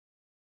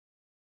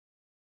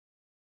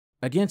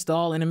Against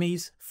all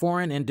enemies,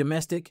 foreign and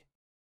domestic?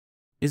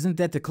 Isn't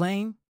that the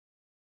claim?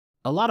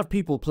 A lot of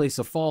people place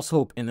a false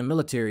hope in the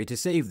military to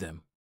save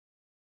them.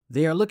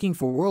 They are looking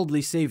for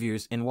worldly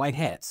saviors in white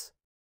hats.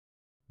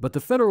 But the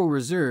Federal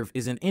Reserve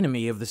is an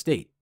enemy of the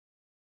state.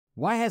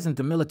 Why hasn't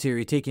the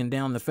military taken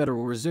down the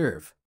Federal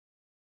Reserve?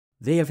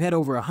 They have had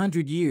over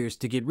 100 years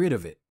to get rid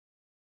of it.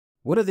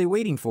 What are they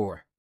waiting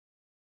for?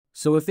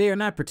 So if they are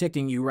not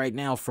protecting you right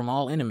now from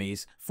all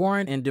enemies,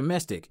 foreign and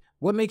domestic,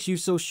 what makes you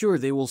so sure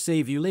they will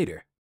save you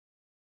later?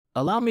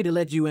 Allow me to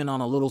let you in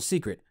on a little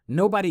secret.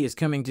 Nobody is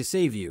coming to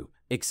save you,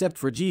 except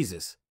for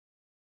Jesus.